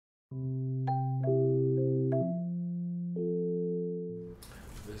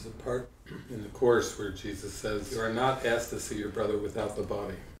in the Course where Jesus says, you are not asked to see your brother without the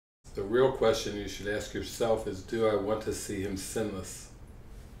body. The real question you should ask yourself is, do I want to see him sinless?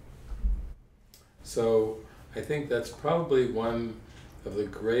 So I think that's probably one of the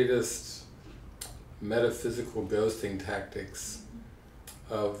greatest metaphysical ghosting tactics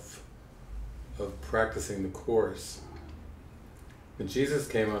of practicing the Course. When Jesus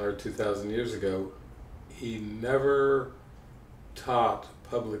came on earth 2,000 years ago, he never taught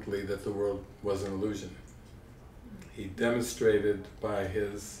publicly that the world was an illusion. He demonstrated by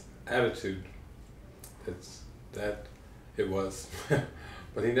his attitude that it was,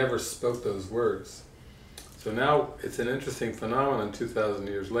 but he never spoke those words. So now it's an interesting phenomenon 2,000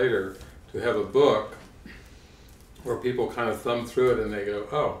 years later to have a book where people kind of thumb through it and they go,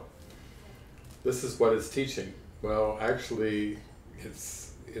 oh, this is what it's teaching. Well, actually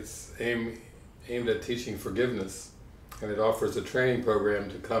it's aimed at teaching forgiveness, and it offers a training program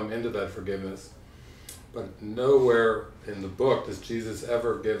to come into that forgiveness. But nowhere in the book does Jesus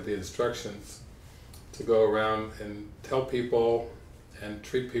ever give the instructions to go around and tell people and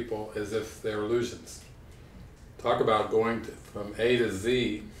treat people as if they're illusions. Talk about going from A to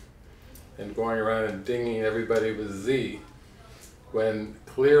Z and going around and dinging everybody with Z, when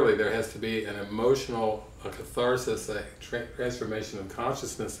clearly there has to be an emotional, a catharsis, a transformation of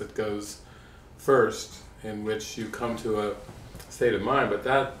consciousness that goes first, in which you come to a state of mind, but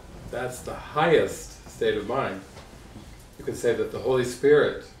that's the highest state of mind. You could say that the Holy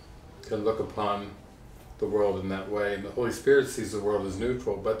Spirit can look upon the world in that way, and the Holy Spirit sees the world as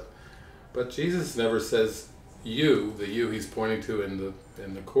neutral, but Jesus never says you, the you he's pointing to in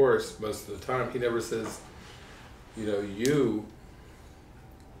the Course most of the time. He never says, you know,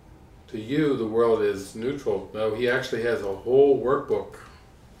 to you the world is neutral. No, he actually has a whole workbook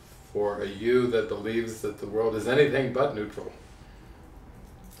for a you that believes that the world is anything but neutral.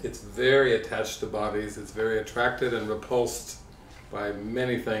 It's very attached to bodies, it's very attracted and repulsed by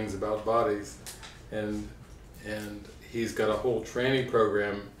many things about bodies, and he's got a whole training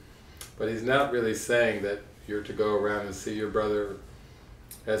program, but he's not really saying that you're to go around and see your brother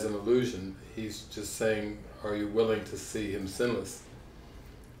as an illusion. He's just saying, are you willing to see him sinless?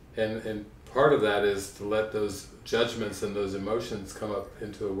 And part of that is to let those judgments and those emotions come up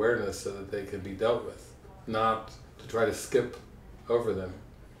into awareness so that they can be dealt with, not to try to skip over them.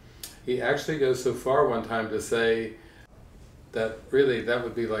 He actually goes so far one time to say that really that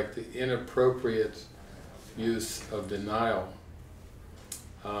would be like the inappropriate use of denial.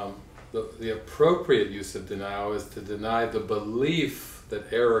 The appropriate use of denial is to deny the belief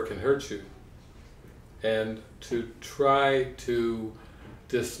that error can hurt you, and to try to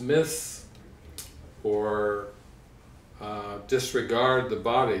dismiss or disregard the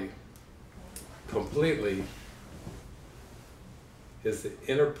body completely is the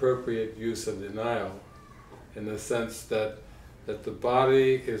inappropriate use of denial, in the sense that the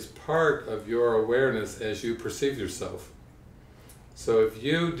body is part of your awareness as you perceive yourself. So if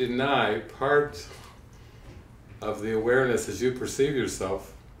you deny part of the awareness as you perceive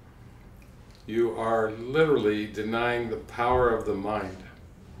yourself, you are literally denying the power of the mind,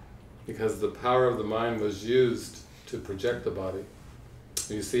 because the power of the mind was used to project the body.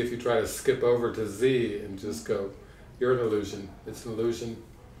 And you see, if you try to skip over to Z and just go, you're an illusion, it's an illusion,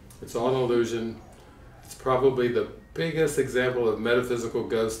 it's all an illusion, it's probably the biggest example of metaphysical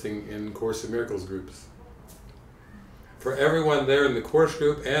ghosting in Course in Miracles groups. For everyone there in the Course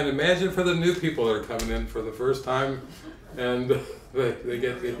group, and imagine for the new people that are coming in for the first time and they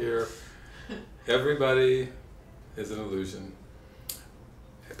get to hear, everybody is an illusion.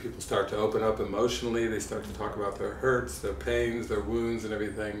 And people start to open up emotionally, they start to talk about their hurts, their pains, their wounds and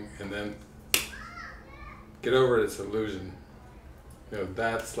everything, and then get over it, it's an illusion. You know,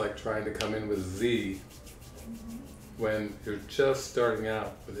 that's like trying to come in with Z when you're just starting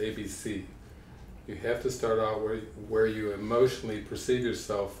out with ABC. You have to start out where you emotionally perceive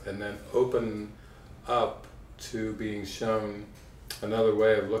yourself, and then open up to being shown another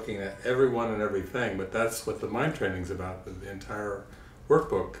way of looking at everyone and everything. But that's what the mind training's about. The entire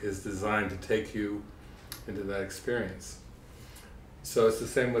workbook is designed to take you into that experience. So it's the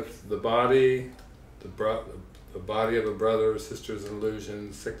same with the body. The body of a brother or sister is an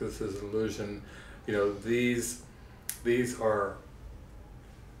illusion, sickness is an illusion. You know, these are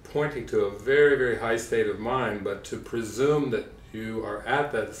pointing to a very, very high state of mind, but to presume that you are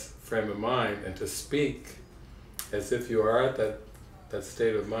at that frame of mind and to speak as if you are at that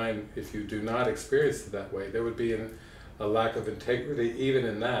state of mind, if you do not experience it that way, there would be a lack of integrity even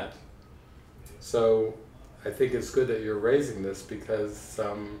in that. So I think it's good that you're raising this, because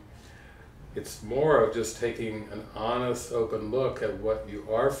it's more of just taking an honest, open look at what you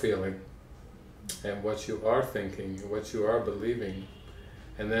are feeling, and what you are thinking, what you are believing,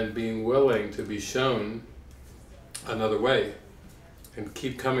 and then being willing to be shown another way, and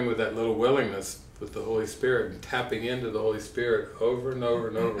keep coming with that little willingness with the Holy Spirit and tapping into the Holy Spirit over and over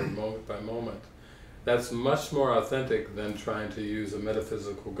and over, moment by moment. That's much more authentic than trying to use a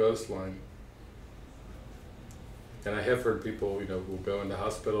metaphysical ghost line. And I have heard people, who go into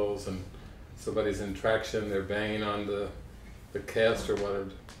hospitals and somebody's in traction, they're banging on the cast or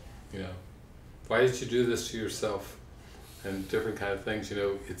whatever, why did you do this to yourself? And different kind of things,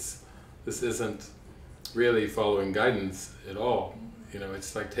 this isn't really following guidance at all.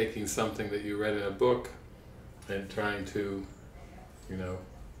 It's like taking something that you read in a book and trying to,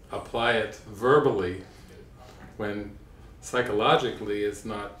 apply it verbally, when psychologically it's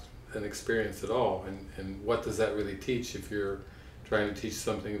not an experience at all. And what does that really teach if you're trying to teach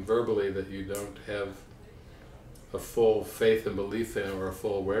something verbally that you don't have a full faith and belief in or a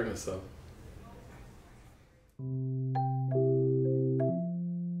full awareness of?